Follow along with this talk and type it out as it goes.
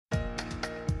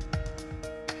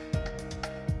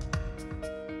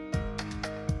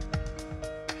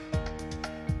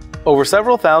Over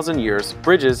several thousand years,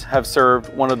 bridges have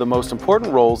served one of the most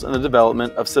important roles in the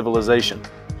development of civilization.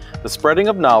 The spreading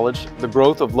of knowledge, the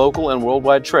growth of local and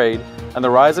worldwide trade, and the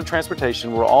rise of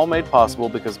transportation were all made possible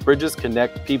because bridges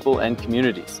connect people and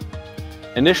communities.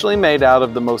 Initially made out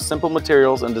of the most simple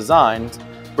materials and designs,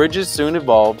 bridges soon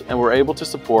evolved and were able to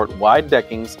support wide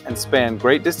deckings and span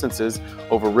great distances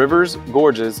over rivers,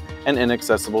 gorges, and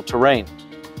inaccessible terrain.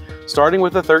 Starting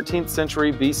with the 13th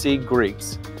century BC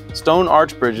Greeks, stone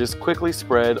arch bridges quickly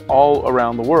spread all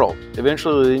around the world,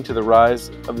 eventually leading to the rise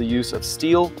of the use of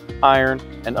steel, iron,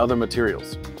 and other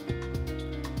materials.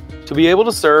 To be able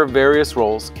to serve various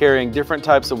roles, carrying different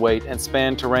types of weight and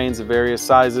span terrains of various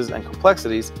sizes and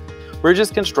complexities,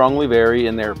 bridges can strongly vary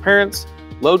in their appearance,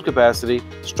 load capacity,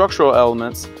 structural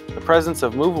elements, the presence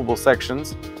of movable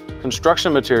sections,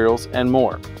 construction materials, and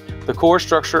more. The core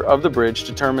structure of the bridge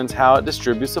determines how it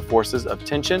distributes the forces of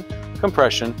tension,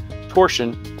 compression,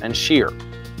 torsion, and shear.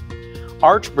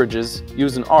 Arch bridges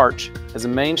use an arch as a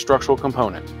main structural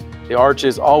component. The arch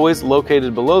is always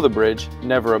located below the bridge,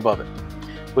 never above it.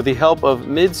 With the help of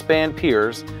mid-span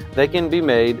piers, they can be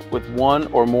made with one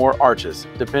or more arches,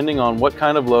 depending on what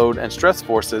kind of load and stress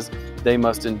forces they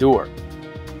must endure.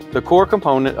 The core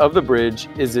component of the bridge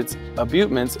is its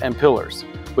abutments and pillars,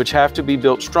 which have to be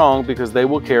built strong because they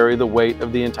will carry the weight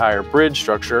of the entire bridge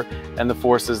structure and the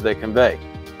forces they convey.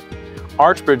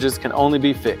 Arch bridges can only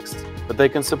be fixed, but they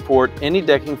can support any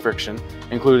decking friction,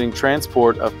 including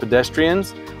transport of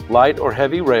pedestrians, light or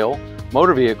heavy rail,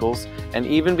 motor vehicles, and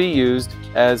even be used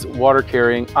as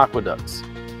water-carrying aqueducts.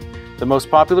 The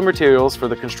most popular materials for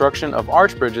the construction of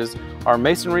arch bridges are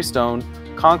masonry stone,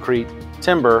 concrete,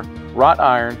 timber, wrought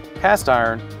iron, cast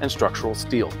iron, and structural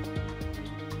steel.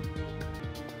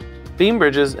 Beam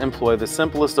bridges employ the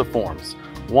simplest of forms,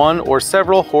 one or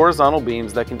several horizontal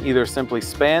beams that can either simply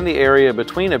span the area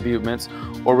between abutments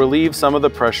or relieve some of the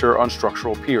pressure on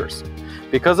structural piers.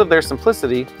 Because of their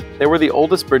simplicity, they were the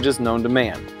oldest bridges known to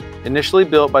man. Initially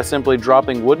built by simply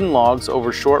dropping wooden logs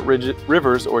over short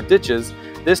rivers or ditches,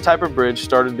 this type of bridge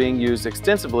started being used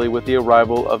extensively with the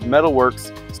arrival of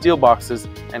metalworks, steel boxes,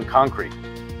 and concrete.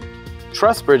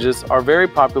 Truss bridges are very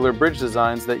popular bridge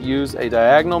designs that use a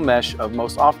diagonal mesh of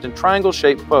most often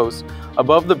triangle-shaped posts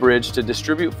above the bridge to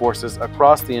distribute forces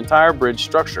across the entire bridge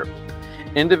structure.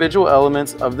 Individual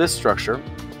elements of this structure,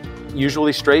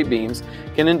 usually straight beams,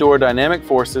 can endure dynamic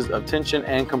forces of tension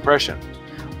and compression.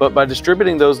 But by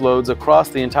distributing those loads across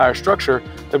the entire structure,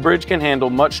 the bridge can handle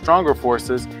much stronger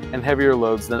forces and heavier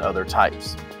loads than other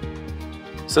types.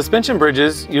 Suspension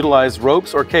bridges utilize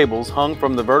ropes or cables hung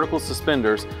from the vertical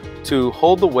suspenders to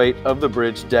hold the weight of the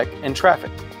bridge deck and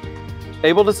traffic.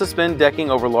 Able to suspend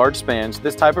decking over large spans,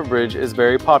 this type of bridge is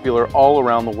very popular all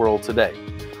around the world today.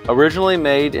 Originally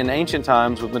made in ancient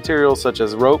times with materials such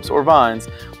as ropes or vines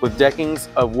with deckings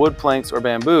of wood planks or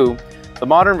bamboo, the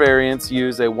modern variants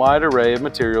use a wide array of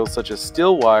materials such as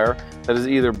steel wire that is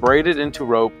either braided into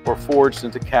rope or forged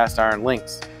into cast iron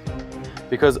links.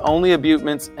 Because only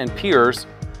abutments and piers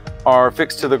are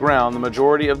fixed to the ground, the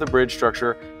majority of the bridge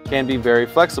structure can be very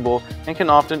flexible and can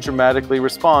often dramatically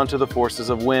respond to the forces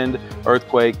of wind,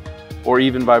 earthquake, or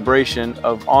even vibration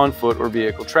of on-foot or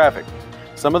vehicle traffic.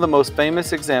 Some of the most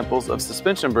famous examples of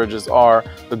suspension bridges are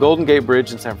the Golden Gate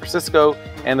Bridge in San Francisco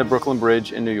and the Brooklyn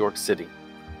Bridge in New York City.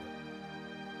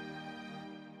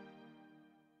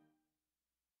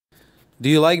 Do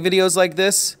you like videos like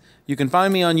this? You can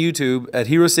find me on YouTube at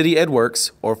Hero City Ed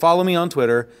Works or follow me on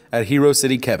Twitter at Hero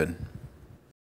City Kevin.